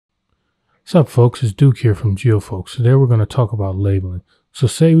What's up, folks? It's Duke here from GeoFolks. Today we're going to talk about labeling. So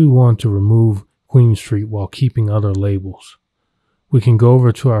say we want to remove Queen Street while keeping other labels. We can go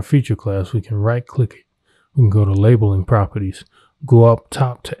over to our feature class. We can right click it. We can go to labeling properties, go up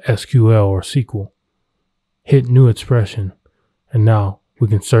top to SQL or SQL, hit new expression, and now we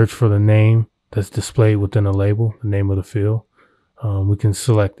can search for the name that's displayed within a label, the name of the field. We can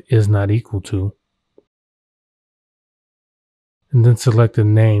select is not equal to, and then select the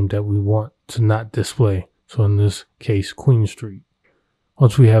name that we want to not display. So in this case, Queen Street.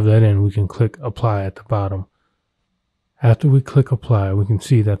 Once we have that in, we can click apply at the bottom. After we click apply, we can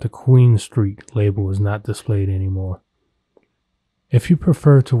see that the Queen Street label is not displayed anymore. If you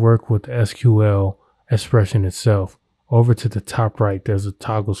prefer to work with the SQL expression itself, over to the top right, there's a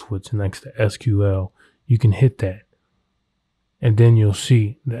toggle switch next to SQL. You can hit that, and then you'll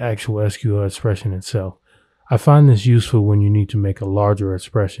see the actual SQL expression itself. I find this useful when you need to make a larger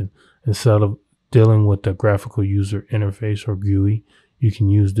expression. Instead of dealing with the graphical user interface or GUI, you can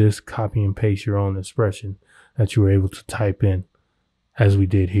use this, copy and paste your own expression that you were able to type in, as we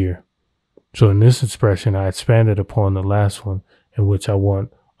did here. So in this expression, I expanded upon the last one, in which I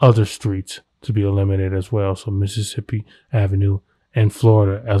want other streets to be eliminated as well. So Mississippi Avenue and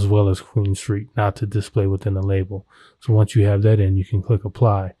Florida, as well as Queen Street, not to display within the label. So once you have that in, you can click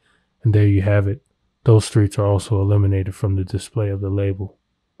apply, and there you have it. Those streets are also eliminated from the display of the label.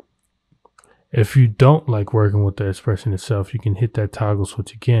 If you don't like working with the expression itself, you can hit that toggle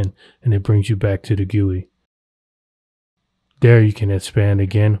switch again, and it brings you back to the GUI. There you can expand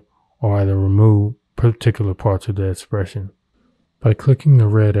again, or either remove particular parts of the expression by clicking the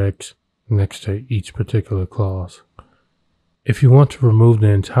red X next to each particular clause. If you want to remove the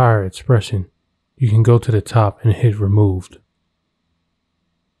entire expression, you can go to the top and hit removed.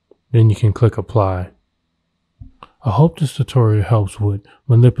 Then you can click apply. I hope this tutorial helps with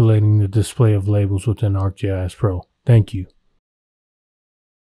manipulating the display of labels within ArcGIS Pro. Thank you.